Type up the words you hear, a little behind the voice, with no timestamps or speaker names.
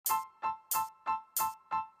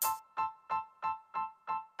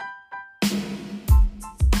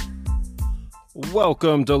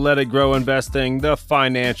Welcome to Let It Grow Investing, the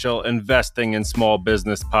financial investing and small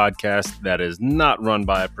business podcast that is not run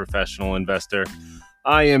by a professional investor.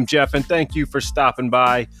 I am Jeff, and thank you for stopping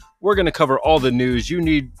by. We're going to cover all the news you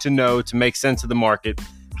need to know to make sense of the market,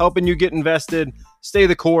 helping you get invested, stay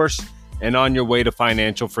the course, and on your way to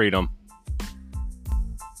financial freedom.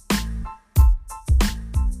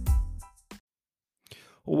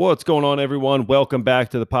 What's going on, everyone? Welcome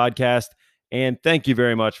back to the podcast. And thank you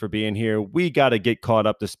very much for being here. We got to get caught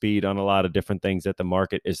up to speed on a lot of different things that the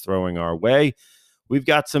market is throwing our way. We've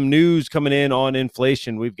got some news coming in on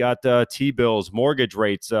inflation. We've got T-bills, mortgage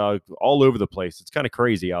rates all over the place. It's kind of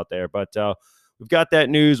crazy out there, but we've got that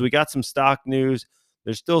news. We got some stock news.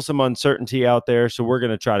 There's still some uncertainty out there, so we're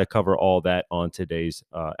going to try to cover all that on today's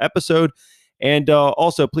episode. And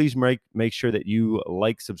also, please make sure that you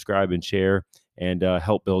like, subscribe, and share, and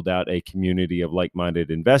help build out a community of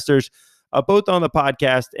like-minded investors. Both on the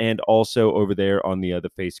podcast and also over there on the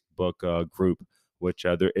Facebook group, which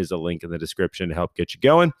there is a link in the description to help get you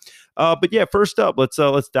going. But yeah, first up,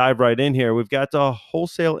 let's dive right in here. We've got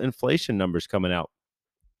wholesale inflation numbers coming out,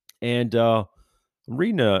 and I'm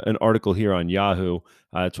reading an article here on Yahoo.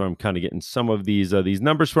 That's where I'm kind of getting some of these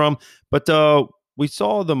numbers from. But we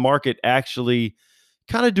saw the market actually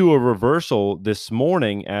kind of do a reversal this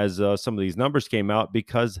morning as some of these numbers came out,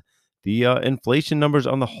 because the inflation numbers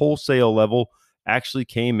on the wholesale level actually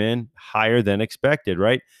came in higher than expected,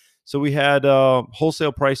 right? So we had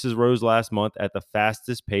wholesale prices rose last month at the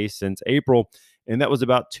fastest pace since April, and that was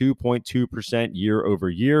about 2.2% year over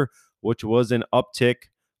year, which was an uptick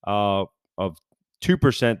of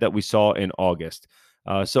 2% that we saw in August.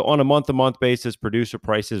 So on a month-to-month basis, producer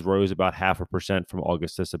prices rose about 0.5% from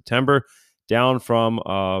August to September, down from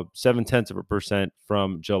 0.7%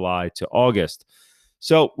 from July to August.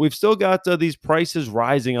 So we've still got these prices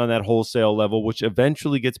rising on that wholesale level, which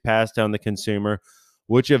eventually gets passed down to the consumer,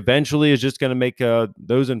 which eventually is just going to make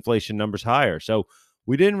those inflation numbers higher. So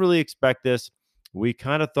we didn't really expect this. We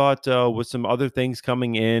kind of thought with some other things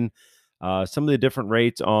coming in, some of the different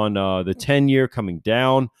rates on the 10-year coming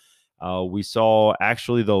down. We saw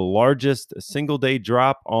actually the largest single-day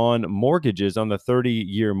drop on mortgages on the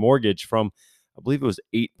 30-year mortgage from, I believe it was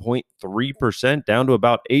 8.3% down to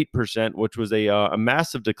about 8%, which was a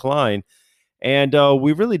massive decline. And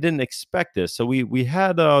we really didn't expect this. So we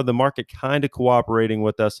had the market kind of cooperating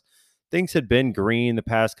with us. Things had been green the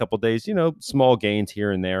past couple of days, small gains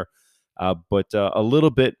here and there, but a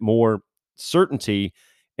little bit more certainty.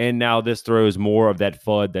 And now this throws more of that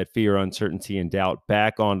FUD, that fear, uncertainty, and doubt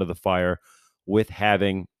back onto the fire with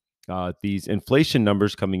having these inflation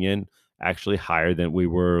numbers coming in actually higher than we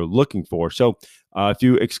were looking for. So if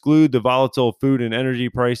you exclude the volatile food and energy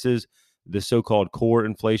prices, the so-called core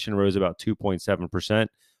inflation rose about 2.7%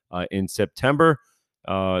 in September,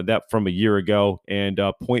 that from a year ago, and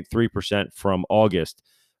 0.3% from August.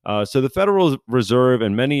 So the Federal Reserve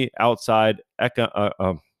and many outside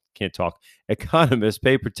economists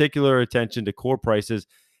pay particular attention to core prices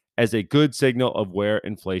as a good signal of where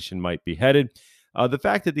inflation might be headed. The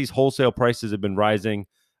fact that these wholesale prices have been rising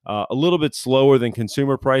a little bit slower than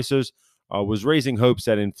consumer prices was raising hopes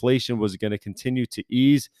that inflation was going to continue to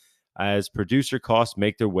ease as producer costs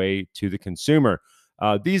make their way to the consumer.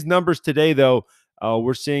 These numbers today, though,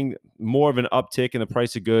 we're seeing more of an uptick in the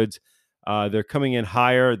price of goods. They're coming in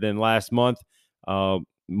higher than last month,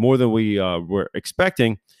 more than we were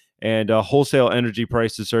expecting. And wholesale energy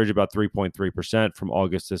prices surged about 3.3% from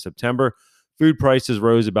August to September. Food prices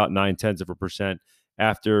rose about 0.9%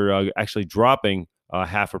 after actually dropping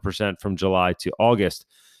 0.5% from July to August.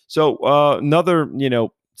 So another,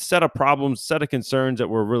 set of problems, set of concerns that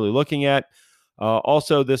we're really looking at.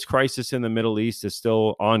 Also, this crisis in the Middle East is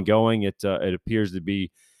still ongoing. It appears to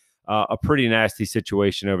be a pretty nasty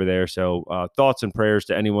situation over there. So thoughts and prayers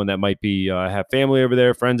to anyone that might be have family over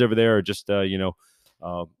there, friends over there, or just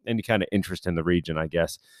any kind of interest in the region, I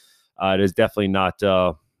guess. It is definitely not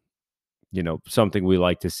something we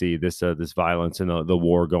like to see. This violence and the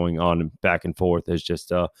war going on and back and forth is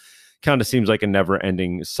just kind of seems like a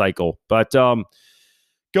never-ending cycle. But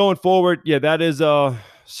going forward, yeah, that is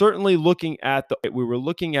certainly looking at we were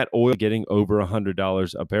looking at oil getting over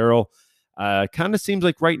 $100 a barrel. Kind of seems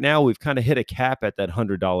like right now we've kind of hit a cap at that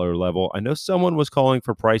 $100 level. I know someone was calling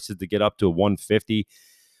for prices to get up to 150.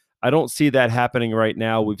 I don't see that happening right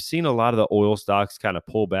now. We've seen a lot of the oil stocks kind of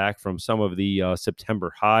pull back from some of the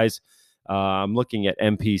September highs. I'm looking at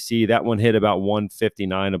MPC. That one hit about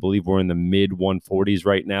 159. I believe we're in the mid 140s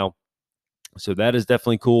right now. So that is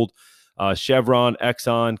definitely cooled. Chevron,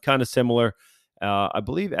 Exxon, kind of similar I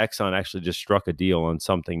believe Exxon actually just struck a deal on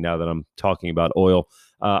something now that I'm talking about oil.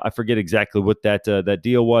 I forget exactly what that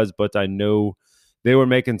deal was, but I know they were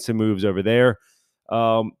making some moves over there.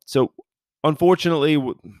 So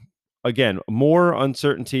unfortunately, again, more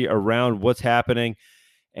uncertainty around what's happening,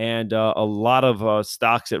 and a lot of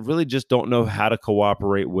stocks that really just don't know how to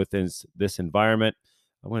cooperate within this environment.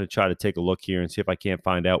 I'm going to try to take a look here and see if I can't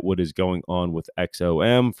find out what is going on with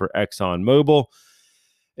XOM for ExxonMobil.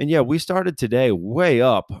 And yeah, we started today way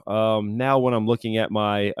up. Now, when I'm looking at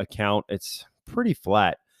my account, it's pretty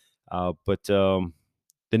flat. But the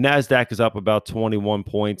NASDAQ is up about 21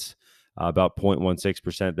 points, about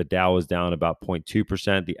 0.16%. The Dow is down about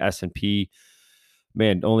 0.2%. The S&P,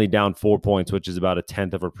 man, only down 4 points, which is about a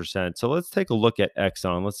tenth of a percent. So let's take a look at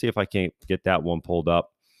Exxon. Let's see if I can't get that one pulled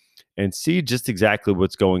up and see just exactly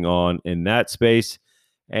what's going on in that space.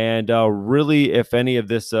 And really, if any of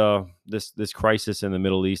this this crisis in the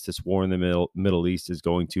Middle East, this war in the Middle East, is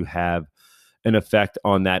going to have an effect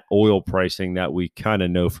on that oil pricing that we kind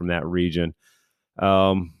of know from that region.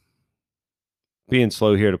 Being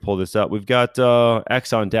slow here to pull this up. We've got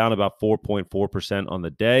Exxon down about 4.4% on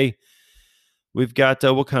the day. We've got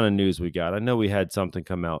what kind of news we got? I know we had something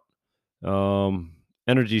come out.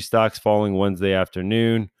 Energy stocks falling Wednesday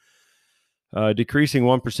afternoon. Decreasing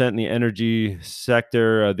 1% in the energy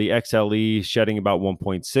sector. The XLE shedding about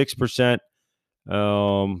 1.6%.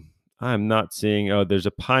 I'm not seeing. There's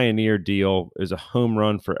a Pioneer deal. There's a home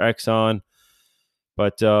run for Exxon.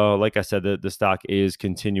 But like I said, the stock is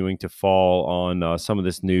continuing to fall on some of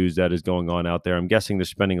this news that is going on out there. I'm guessing they're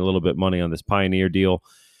spending a little bit of money on this Pioneer deal.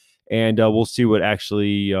 And we'll see what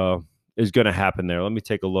actually is going to happen there. Let me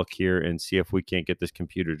take a look here and see if we can't get this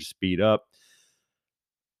computer to speed up.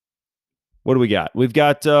 What do we got? We've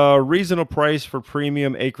got reasonable price for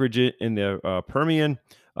premium acreage in the Permian.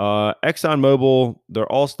 ExxonMobil,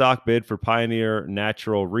 they're all stock bid for Pioneer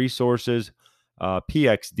Natural Resources.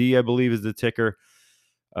 PXD, I believe, is the ticker.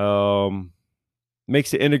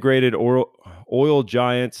 Makes the integrated oil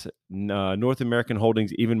giants North American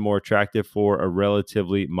holdings even more attractive for a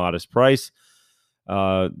relatively modest price.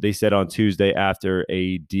 They said on Tuesday after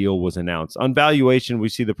a deal was announced. On valuation, we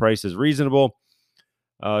see the price as reasonable.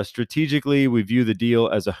 Strategically, we view the deal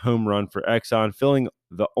as a home run for Exxon, filling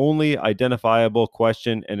the only identifiable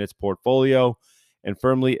question in its portfolio and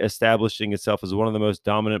firmly establishing itself as one of the most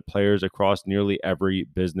dominant players across nearly every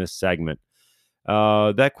business segment.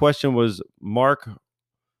 That question mark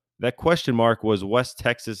was West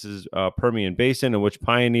Texas's Permian Basin, in which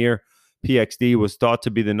Pioneer PXD was thought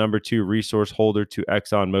to be the number 2 resource holder to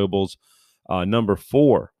ExxonMobil's number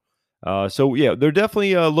 4. So yeah, they're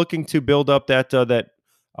definitely looking to build up that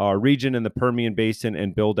region in the Permian Basin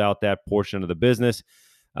and build out that portion of the business.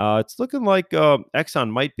 It's looking like Exxon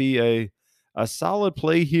might be a solid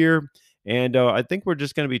play here, and I think we're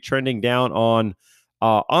just going to be trending down on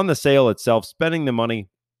the sale itself, spending the money,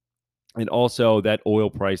 and also that oil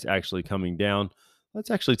price actually coming down. Let's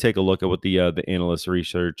actually take a look at what the analyst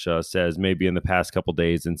research says, maybe in the past couple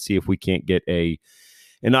days, and see if we can't get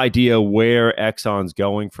an idea where Exxon's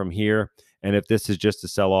going from here, and if this is just a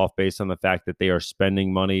sell-off based on the fact that they are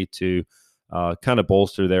spending money to kind of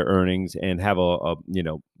bolster their earnings and have a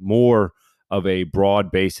more of a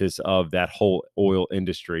broad basis of that whole oil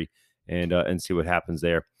industry, and see what happens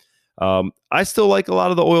there. I still like a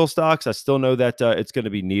lot of the oil stocks. I still know that it's going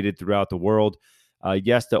to be needed throughout the world.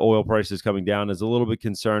 Yes, the oil prices coming down is a little bit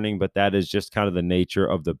concerning, but that is just kind of the nature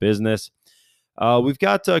of the business. We've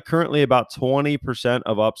got currently about 20%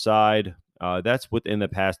 of upside. That's within the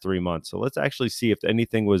past 3 months. So let's actually see if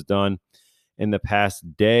anything was done in the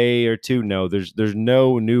past day or two. No, there's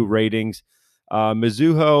no new ratings.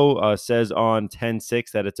 Mizuho says on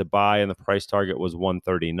 10/6 that it's a buy and the price target was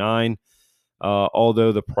 139.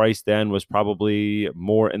 Although the price then was probably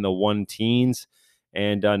more in the 1-teens,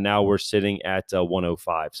 and now we're sitting at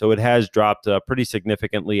 105. So it has dropped pretty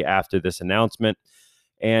significantly after this announcement,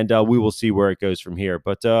 and we will see where it goes from here.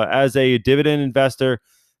 But as a dividend investor,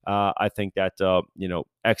 I think that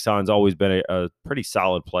Exxon's always been a pretty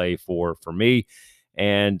solid play for me,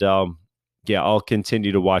 and yeah, I'll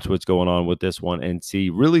continue to watch what's going on with this one and see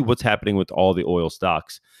really what's happening with all the oil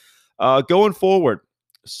stocks going forward.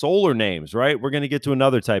 Solar names, right? We're going to get to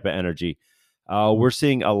another type of energy. We're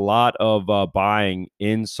seeing a lot of buying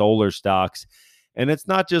in solar stocks, and it's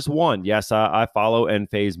not just one. Yes, I follow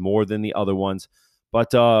Enphase more than the other ones,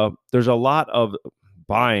 but there's a lot of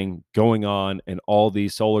buying going on in all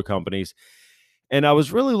these solar companies, and I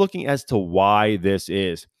was really looking as to why this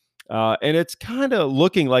is. And it's kind of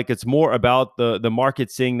looking like it's more about the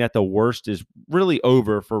market seeing that the worst is really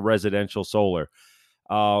over for residential solar.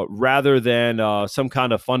 rather than some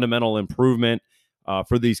kind of fundamental improvement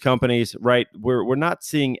for these companies, right? We're not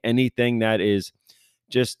seeing anything that is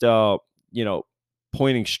just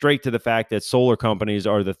pointing straight to the fact that solar companies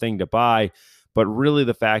are the thing to buy, but really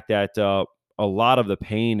the fact that a lot of the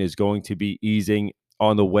pain is going to be easing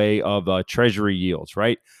on the way of treasury yields,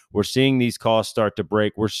 right? We're seeing these costs start to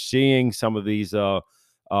break. We're seeing some of these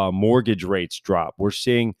mortgage rates drop. We're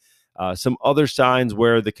seeing some other signs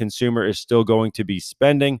where the consumer is still going to be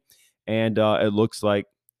spending. And it looks like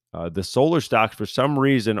the solar stocks, for some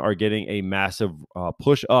reason, are getting a massive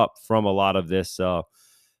push up from a lot of this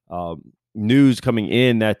news coming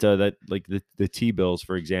in that like the T-bills,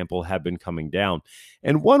 for example, have been coming down.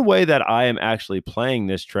 And one way that I am actually playing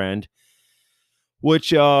this trend,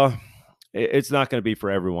 which it's not going to be for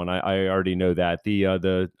everyone. I already know that. The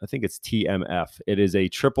I think it's TMF. It is a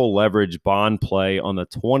triple leverage bond play on the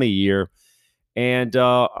 20-year. And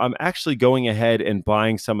I'm actually going ahead and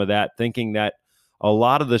buying some of that, thinking that a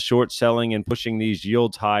lot of the short selling and pushing these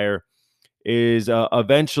yields higher is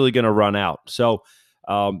eventually going to run out. So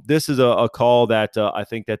this is a call that I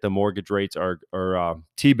think that the mortgage rates or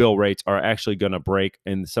T-bill rates are actually going to break,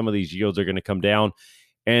 and some of these yields are going to come down.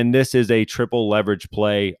 And this is a triple leverage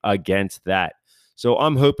play against that. So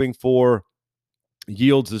I'm hoping for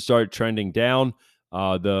yields to start trending down,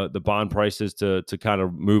 the bond prices to kind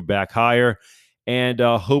of move back higher, and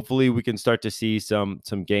hopefully we can start to see some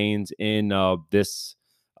gains in this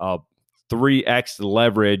 3x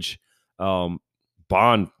leverage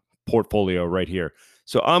bond portfolio right here.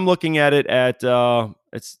 So I'm looking at it at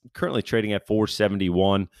it's currently trading at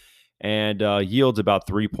 471, and yields about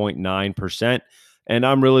 3.9%. And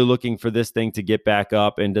I'm really looking for this thing to get back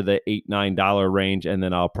up into the $8-9 range, and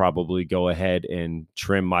then I'll probably go ahead and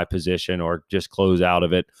trim my position or just close out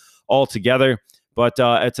of it altogether. But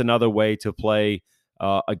it's another way to play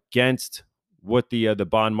against what the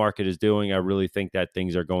bond market is doing. I really think that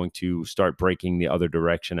things are going to start breaking the other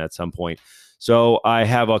direction at some point. So I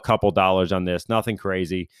have a couple dollars on this, nothing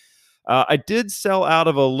crazy. I did sell out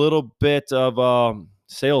of a little bit of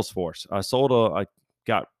Salesforce. I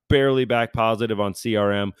got barely back positive on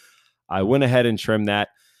CRM. I went ahead and trimmed that.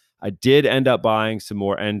 I did end up buying some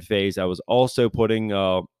more Enphase. I was also putting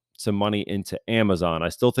some money into Amazon. I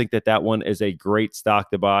still think that one is a great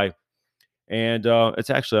stock to buy. And it's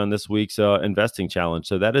actually on this week's investing challenge.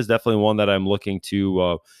 So that is definitely one that I'm looking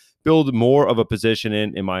to build more of a position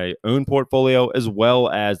in my own portfolio, as well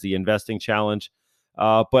as the investing challenge.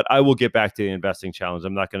 But I will get back to the investing challenge.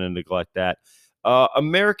 I'm not going to neglect that.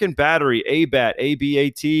 American Battery, ABAT,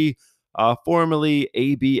 ABAT, formerly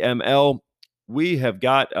ABML. We have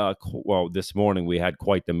got, this morning we had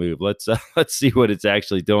quite the move. Let's see what it's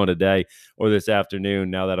actually doing today or this afternoon,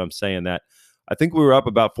 now that I'm saying that. I think we were up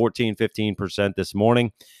about 14-15% this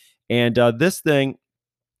morning. And this thing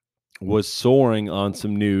was soaring on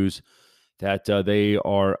some news that they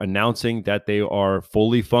are announcing that they are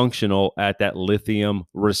fully functional at that lithium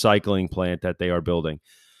recycling plant that they are building.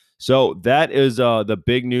 So that is the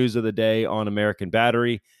big news of the day on American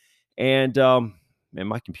Battery. And man,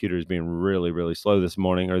 my computer is being really, really slow this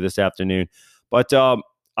morning or this afternoon. But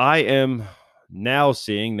I am now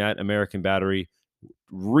seeing that American Battery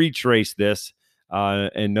retrace this,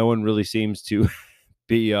 and no one really seems to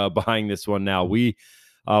be buying this one now. We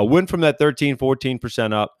went from that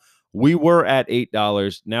 13-14% up. We were at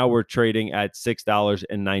 $8. Now we're trading at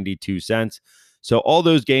 $6.92. So all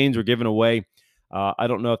those gains were given away. I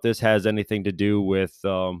don't know if this has anything to do with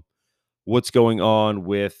what's going on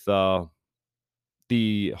with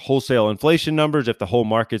the wholesale inflation numbers, if the whole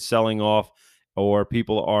market's selling off, or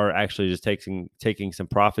people are actually just taking some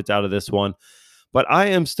profits out of this one. But I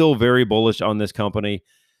am still very bullish on this company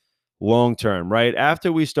long term, right?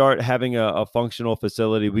 After we start having a functional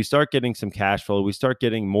facility, we start getting some cash flow, we start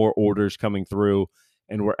getting more orders coming through,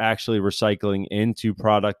 and we're actually recycling into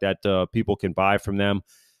product that people can buy from them.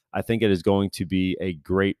 I think it is going to be a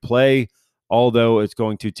great play, although it's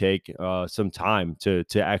going to take some time to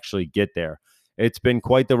actually get there. It's been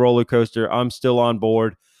quite the roller coaster. I'm still on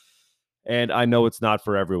board, and I know it's not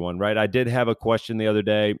for everyone, right? I did have a question the other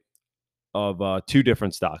day of two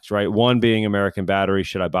different stocks, right? One being American Battery,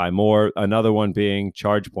 should I buy more? Another one being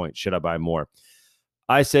ChargePoint, should I buy more?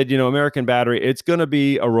 I said, American Battery, it's going to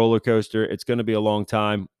be a roller coaster. It's going to be a long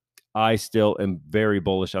time. I still am very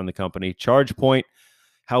bullish on the company. ChargePoint,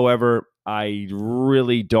 however, I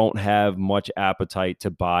really don't have much appetite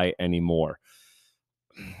to buy anymore.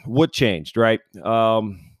 What changed, right?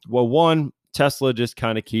 Well, one, Tesla just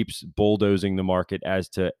kind of keeps bulldozing the market as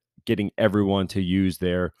to getting everyone to use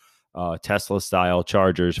their Tesla-style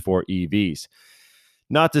chargers for EVs.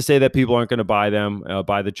 Not to say that people aren't going to buy them,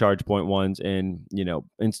 buy the ChargePoint ones, and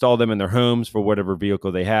install them in their homes for whatever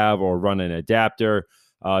vehicle they have, or run an adapter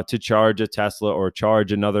to charge a Tesla or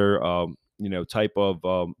charge another type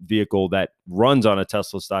of vehicle that runs on a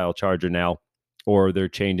Tesla style charger now, or they're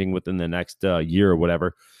changing within the next year or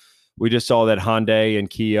whatever. We just saw that Hyundai and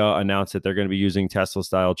Kia announced that they're going to be using Tesla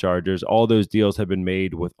style chargers. All those deals have been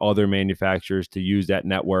made with other manufacturers to use that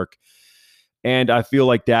network. And I feel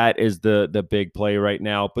like that is the big play right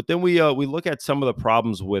now. But then we look at some of the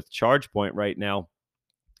problems with ChargePoint right now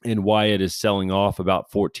and why it is selling off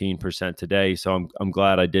about 14% today. So I'm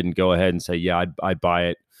glad I didn't go ahead and say, yeah, I'd buy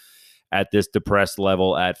it at this depressed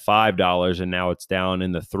level at $5, and now it's down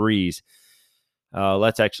in the threes.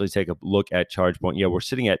 Let's actually take a look at ChargePoint. Yeah, we're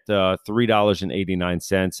sitting at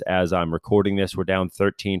 $3.89 as I'm recording this. We're down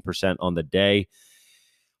 13% on the day.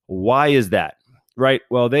 Why is that? Right.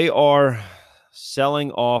 Well, they are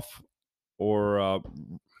selling off or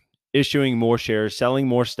issuing more shares, selling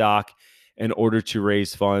more stock in order to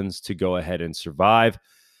raise funds to go ahead and survive.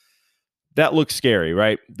 That looks scary,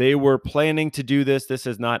 right? They were planning to do this. This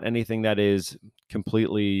is not anything that is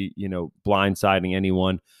completely, blindsiding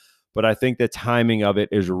anyone. But I think the timing of it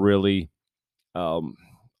is really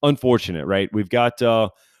unfortunate, right? We've got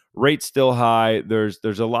rates still high. There's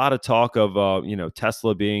a lot of talk of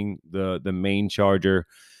Tesla being the main charger.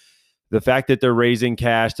 The fact that they're raising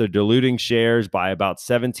cash, they're diluting shares by about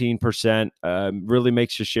 17%, really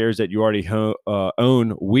makes your shares that you already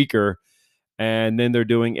own weaker. And then they're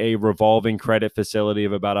doing a revolving credit facility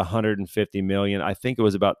of about 150 million. I think it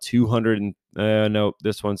was about 200. No,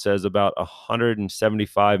 this one says about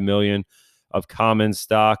 175 million of common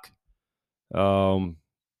stock. 300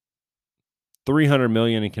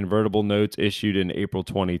 million in convertible notes issued in April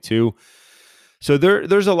 22. So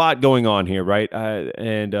there's a lot going on here, right?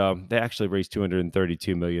 And they actually raised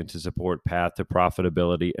 232 million to support path to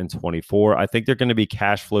profitability in 24. I think they're going to be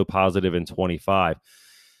cash flow positive in 25.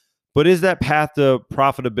 But is that path to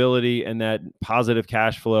profitability and that positive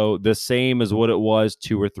cash flow the same as what it was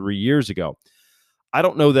 2 or 3 years ago? I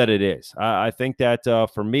don't know that it is. I think that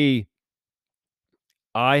for me,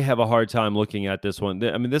 I have a hard time looking at this one.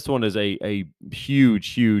 I mean, this one is a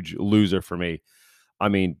huge loser for me. I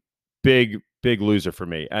mean, big loser for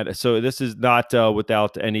me. And so this is not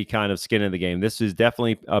without any kind of skin in the game. This is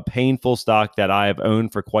definitely a painful stock that I have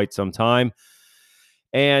owned for quite some time.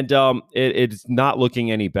 And it's not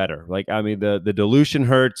looking any better. Like, I mean, the dilution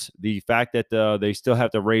hurts. The fact that they still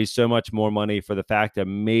have to raise so much more money for the fact that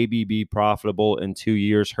maybe be profitable in 2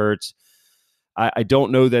 years hurts. I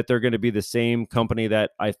don't know that they're going to be the same company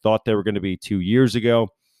that I thought they were going to be 2 years ago.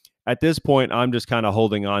 At this point, I'm just kind of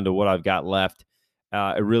holding on to what I've got left.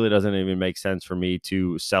 It really doesn't even make sense for me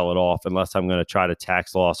to sell it off unless I'm going to try to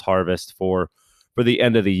tax loss harvest for the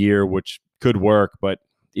end of the year, which could work, but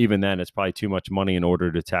even then, it's probably too much money in order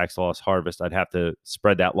to tax loss harvest. I'd have to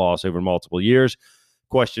spread that loss over multiple years.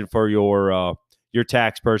 Question for your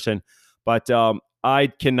tax person. But I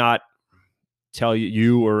cannot tell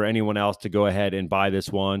you or anyone else to go ahead and buy this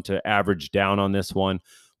one, to average down on this one,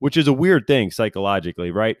 which is a weird thing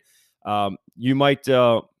psychologically, right? You might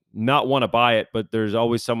not want to buy it, but there's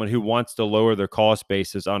always someone who wants to lower their cost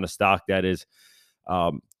basis on a stock that is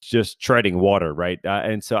just treading water, right?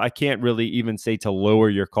 And so I can't really even say to lower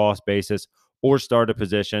your cost basis or start a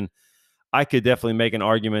position. I could definitely make an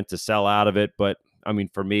argument to sell out of it, but I mean,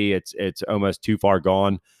 for me, it's almost too far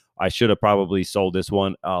gone. I should have probably sold this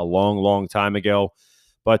one a long time ago.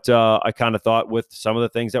 But I kind of thought with some of the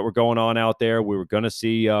things that were going on out there, we were going to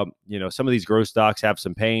see, some of these growth stocks have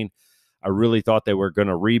some pain. I really thought they were going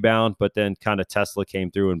to rebound, but then kind of Tesla came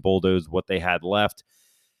through and bulldozed what they had left.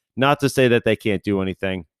 Not to say that they can't do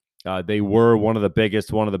anything. They were one of the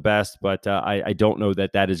biggest, one of the best, but I don't know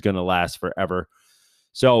that is going to last forever.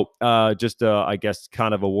 So just, I guess,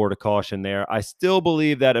 kind of a word of caution there. I still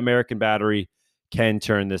believe that American Battery can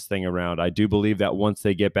turn this thing around. I do believe that once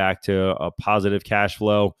they get back to a positive cash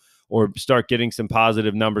flow or start getting some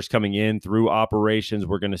positive numbers coming in through operations,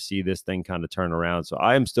 we're going to see this thing kind of turn around. So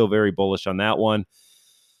I am still very bullish on that one.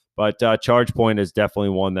 But ChargePoint is definitely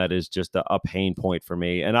one that is just a pain point for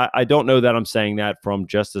me. And I don't know that I'm saying that from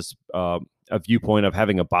just a viewpoint of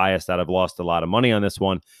having a bias that I've lost a lot of money on this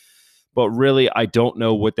one. But really, I don't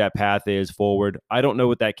know what that path is forward. I don't know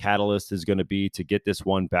what that catalyst is going to be to get this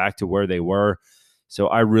one back to where they were. So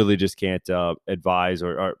I really just can't advise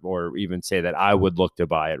or even say that I would look to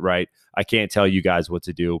buy it, right? I can't tell you guys what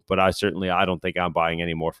to do, but I don't think I'm buying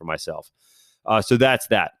any more for myself. So that's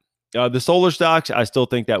that. The solar stocks, I still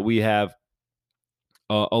think that we have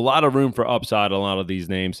a lot of room for upside on a lot of these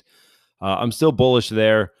names. I'm still bullish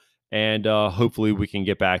there, and hopefully we can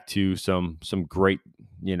get back to some great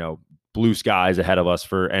blue skies ahead of us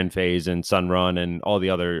for Enphase and Sunrun and all the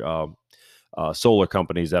other solar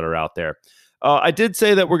companies that are out there. I did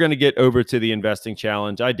say that we're going to get over to the investing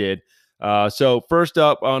challenge. I did. So first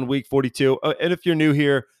up on week 42, and if you're new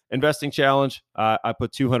here, investing challenge, I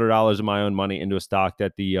put $200 of my own money into a stock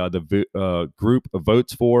that the group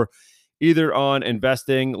votes for, either on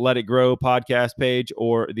Investing Let It Grow podcast page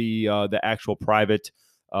or the actual private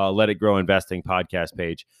Let It Grow Investing podcast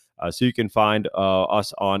page. So you can find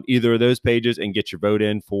us on either of those pages and get your vote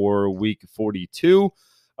in for week 42.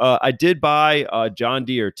 I did buy John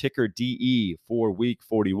Deere, ticker DE, for week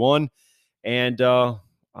 41, and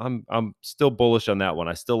I'm still bullish on that one.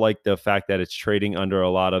 I still like the fact that it's trading under a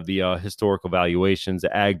lot of the historical valuations.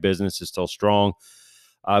 The ag business is still strong.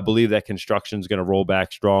 I believe that construction is going to roll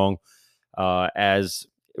back strong. As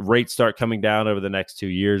rates start coming down over the next 2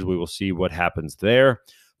 years, we will see what happens there.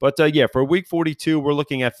 But for week 42, we're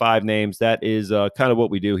looking at 5 names. That is kind of what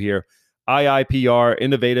we do here. IIPR,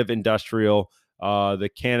 Innovative Industrial, the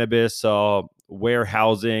cannabis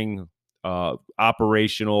warehousing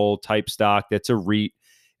operational type stock. That's a REIT.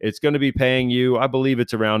 It's going to be paying you, I believe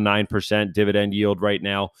it's around 9% dividend yield right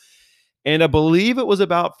now. And I believe it was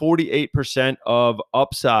about 48% of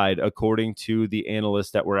upside, according to the analysts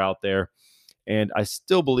that were out there. And I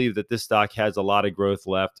still believe that this stock has a lot of growth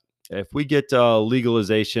left. If we get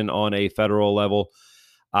legalization on a federal level,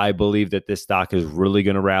 I believe that this stock is really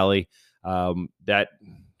going to rally. That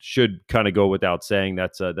should kind of go without saying.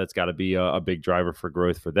 That's got to be a big driver for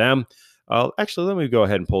growth for them. Actually, let me go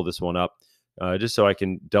ahead and pull this one up just so I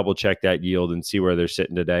can double check that yield and see where they're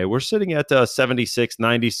sitting today. We're sitting at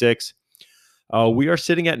 76.96. We are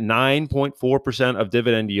sitting at 9.4% of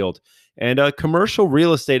dividend yield. And commercial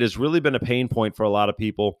real estate has really been a pain point for a lot of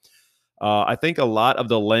people. I think a lot of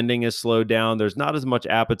the lending has slowed down. There's not as much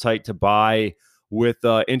appetite to buy with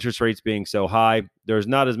interest rates being so high. There's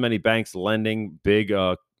not as many banks lending big,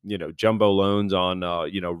 jumbo loans on,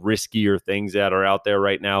 riskier things that are out there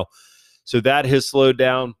right now. So that has slowed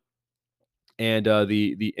down. And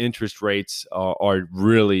the interest rates are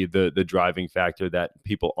really the driving factor that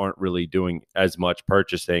people aren't really doing as much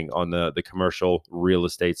purchasing on the commercial real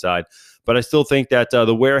estate side. But I still think that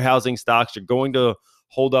the warehousing stocks are going to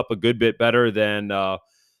hold up a good bit better than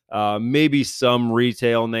maybe some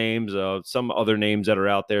retail names, some other names that are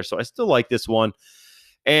out there. So I still like this one.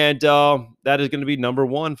 And that is going to be number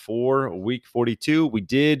 1 for week 42. We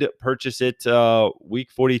did purchase it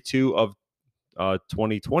week 42 of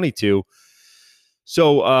 2022.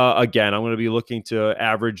 So, again, I'm going to be looking to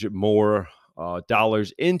average more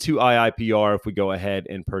dollars into IIPR if we go ahead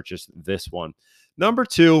and purchase this one. Number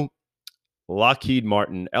 2, Lockheed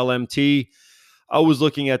Martin, LMT. I was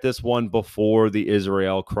looking at this one before the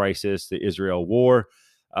Israel crisis, the Israel war,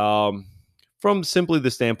 from simply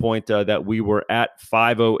the standpoint that we were at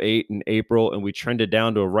 508 in April and we trended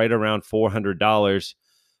down to right around $400.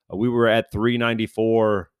 We were at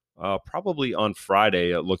 394 probably on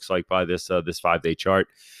Friday, it looks like, by this 5-day chart.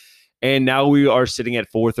 And now we are sitting at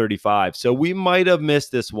 435. So we might have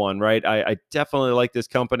missed this one, right? I definitely like this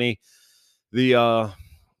company. The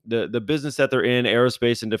business that they're in,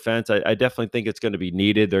 aerospace and defense, I definitely think it's going to be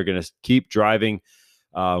needed. They're going to keep driving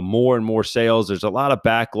more and more sales. There's a lot of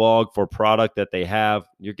backlog for product that they have.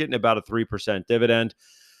 You're getting about a 3% dividend.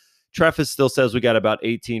 Trefis still says we got about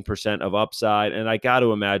 18% of upside, and I got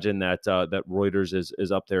to imagine that that Reuters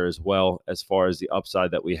is up there as well as far as the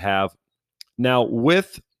upside that we have. Now,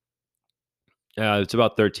 with it's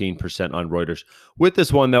about 13% on Reuters. With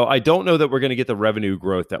this one, though, I don't know that we're going to get the revenue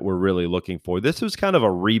growth that we're really looking for. This was kind of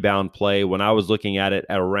a rebound play when I was looking at it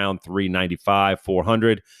at around 395,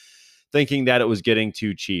 400, thinking that it was getting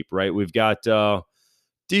too cheap, right? We've got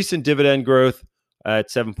decent dividend growth at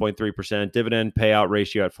 7.3%, dividend payout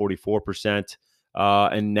ratio at 44%.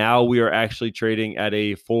 And now we are actually trading at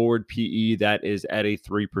a forward PE that is at a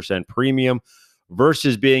 3% premium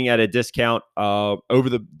versus being at a discount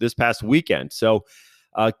over this past weekend. So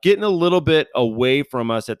getting a little bit away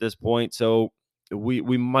from us at this point. So we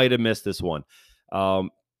might have missed this one.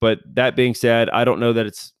 But that being said, I don't know that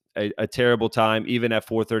it's a terrible time, even at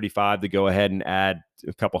 435, to go ahead and add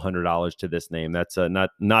a couple $100 to this name. That's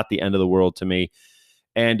not the end of the world to me.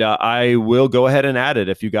 And I will go ahead and add it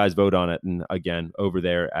if you guys vote on it. And again, over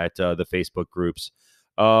there at the Facebook groups.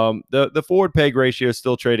 The forward PEG ratio is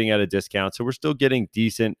still trading at a discount, so we're still getting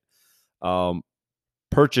decent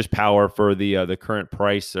purchase power for the current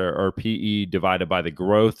price or PE divided by the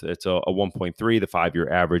growth. It's a 1.3. The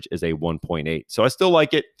 5-year average is a 1.8. So I still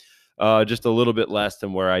like it, just a little bit less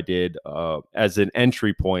than where I did as an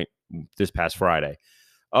entry point this past Friday.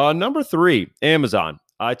 Number 3, Amazon.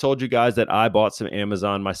 I told you guys that I bought some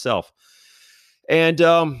Amazon myself. And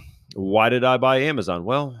why did I buy Amazon?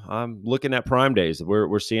 Well, I'm looking at Prime Days.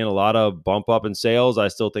 We're seeing a lot of bump up in sales. I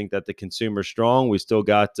still think that the consumer's strong. We still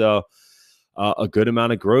got a good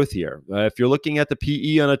amount of growth here. If you're looking at the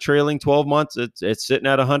PE on a trailing 12 months, it's sitting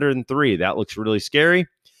at 103. That looks really scary.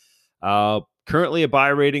 Currently a buy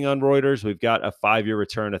rating on Reuters. We've got a 5-year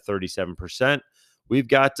return of 37%. We've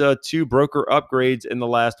got 2 broker upgrades in the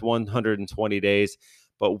last 120 days,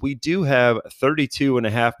 but we do have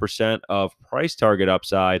 32.5% of price target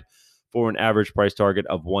upside for an average price target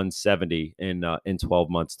of 170 in 12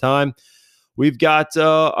 months time. We've got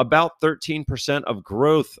about 13% of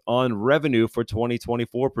growth on revenue for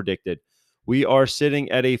 2024 predicted. We are sitting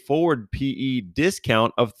at a forward PE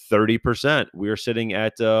discount of 30%. We are sitting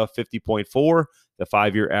at 50.4. The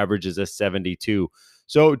 5-year average is a 72.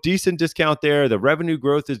 So decent discount there. The revenue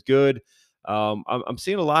growth is good. I'm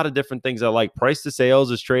seeing a lot of different things I like. Price to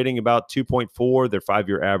sales is trading about 2.4. Their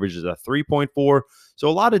 5-year average is a 3.4. So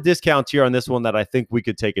a lot of discounts here on this one that I think we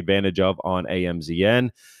could take advantage of on AMZN.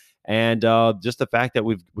 And just the fact that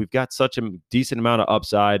we've got such a decent amount of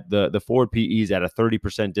upside. The forward PE is at a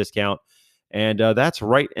 30% discount. And that's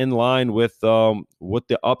right in line with what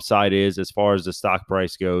the upside is as far as the stock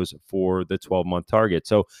price goes for the 12-month target.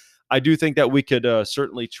 So I do think that we could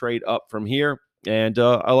certainly trade up from here. And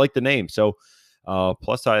I like the name. So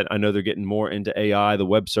plus, I know they're getting more into AI. The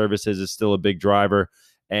web services is still a big driver.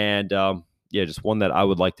 And yeah, just one that I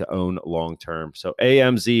would like to own long term. So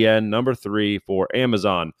AMZN, number 3 for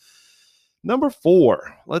Amazon. Number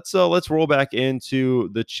 4, let's roll back into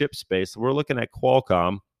the chip space. We're looking at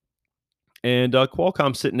Qualcomm. And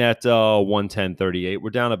Qualcomm sitting at 110.38. We're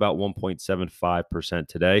down about 1.75%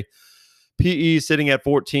 today. PE sitting at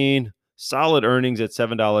 14. Solid earnings at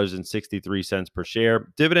 $7.63 per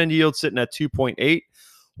share. Dividend yield sitting at 2.8,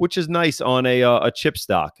 which is nice on a chip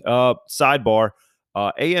stock. Sidebar,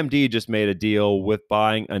 AMD just made a deal with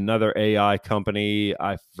buying another AI company.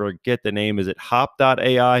 I forget the name. Is it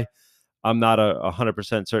Hop.ai? I'm not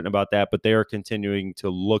 100% certain about that, but they are continuing to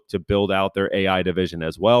look to build out their AI division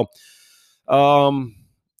as well.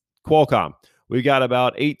 Qualcomm, we got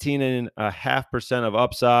about 18.5% of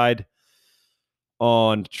upside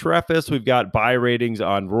on Trefis. We've got buy ratings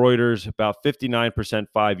on Reuters, about 59%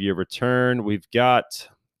 5-year return. We've got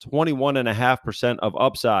 21.5% of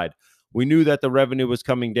upside. We knew that the revenue was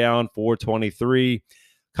coming down for 23,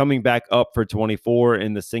 coming back up for 24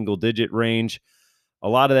 in the single-digit range. A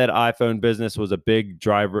lot of that iPhone business was a big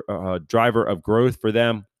driver of growth for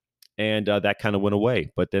them. And that kind of went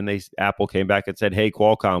away. But then Apple came back and said, hey,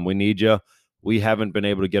 Qualcomm, we need you. We haven't been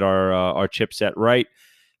able to get our chipset right.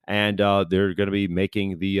 And they're going to be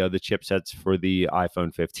making the chipsets for the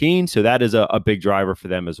iPhone 15. So that is a big driver for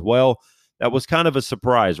them as well. That was kind of a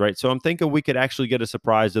surprise, right? So I'm thinking we could actually get a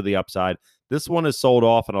surprise to the upside. This one is sold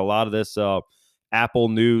off, and a lot of this Apple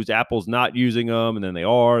news. Apple's not using them, and then they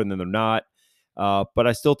are, and then they're not. But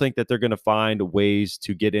I still think that they're going to find ways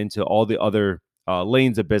to get into all the other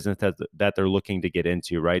lanes of business that they're looking to get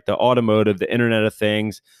into, right? The automotive, the Internet of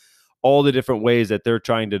Things, all the different ways that they're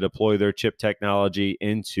trying to deploy their chip technology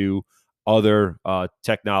into other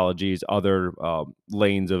technologies, other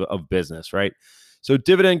lanes of business, right? So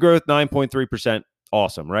dividend growth, 9.3%,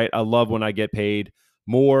 awesome, right? I love when I get paid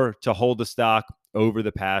more to hold the stock over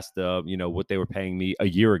the past, what they were paying me a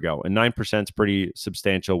year ago. And 9% is pretty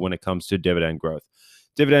substantial when it comes to dividend growth.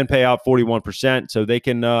 Dividend payout 41%, so they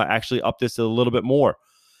can actually up this a little bit more.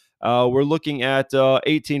 We're looking at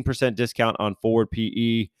 18% discount on forward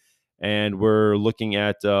PE, and we're looking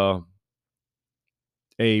at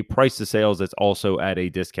a price to sales that's also at a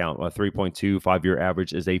discount. A 3.2, 5-year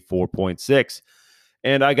average is a 4.6.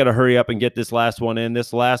 And I got to hurry up and get this last one in.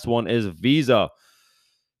 This last one is Visa.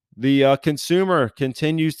 The consumer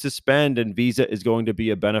continues to spend, and Visa is going to be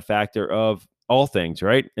a benefactor of all things,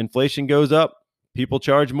 right? Inflation goes up. People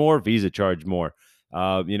charge more, Visa charge more.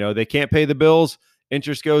 They can't pay the bills,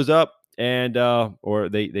 interest goes up, and or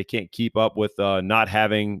they can't keep up with not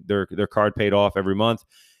having their card paid off every month.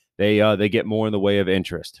 They get more in the way of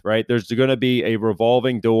interest, right? There's going to be a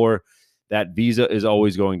revolving door that Visa is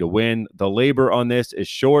always going to win. The labor on this is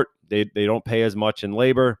short. They don't pay as much in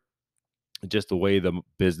labor, just the way the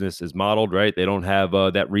business is modeled, right? They don't have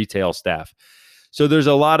that retail staff. So there's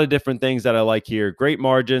a lot of different things that I like here. Great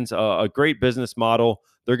margins, a great business model.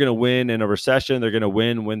 They're going to win in a recession. They're going to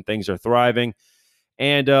win when things are thriving.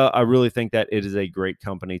 And I really think that it is a great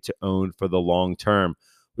company to own for the long term.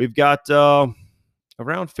 We've got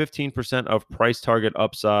around 15% of price target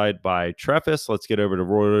upside by Trefis. Let's get over to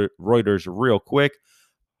Reuters real quick.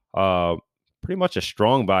 Pretty much a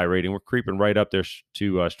strong buy rating. We're creeping right up there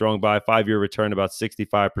to strong buy. 5-year return about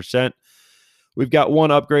 65%. We've got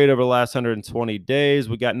one upgrade over the last 120 days.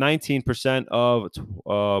 We got 19% of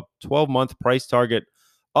 12-month price target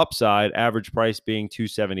upside, average price being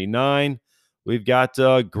 $279. We've got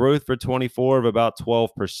growth for 24 of about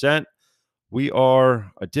 12%. We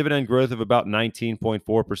are a dividend growth of about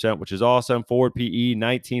 19.4%, which is awesome. Forward PE,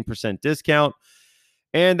 19% discount.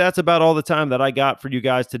 And that's about all the time that I got for you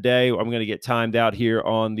guys today. I'm going to get timed out here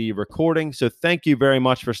on the recording. So thank you very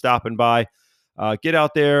much for stopping by. Get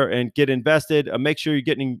out there and get invested. Make sure you're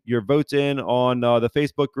getting your votes in on the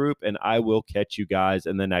Facebook group, and I will catch you guys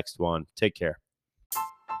in the next one. Take care.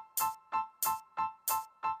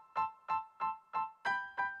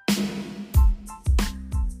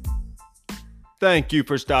 Thank you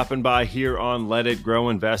for stopping by here on Let It Grow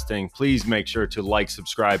Investing. Please make sure to like,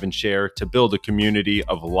 subscribe, and share to build a community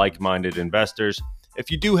of like-minded investors. If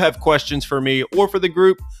you do have questions for me or for the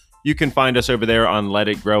group, you can find us over there on Let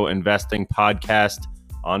It Grow Investing Podcast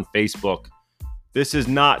on Facebook. This is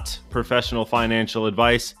not professional financial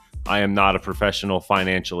advice. I am not a professional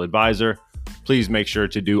financial advisor. Please make sure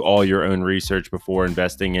to do all your own research before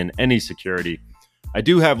investing in any security. I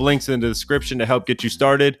do have links in the description to help get you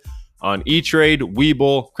started on E-Trade,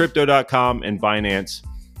 Webull, Crypto.com, and Binance.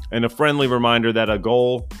 And a friendly reminder that a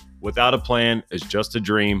goal without a plan is just a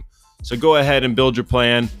dream. So go ahead and build your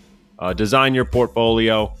plan, design your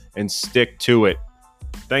portfolio, and stick to it.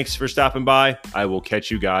 Thanks for stopping by. I will catch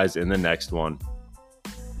you guys in the next one.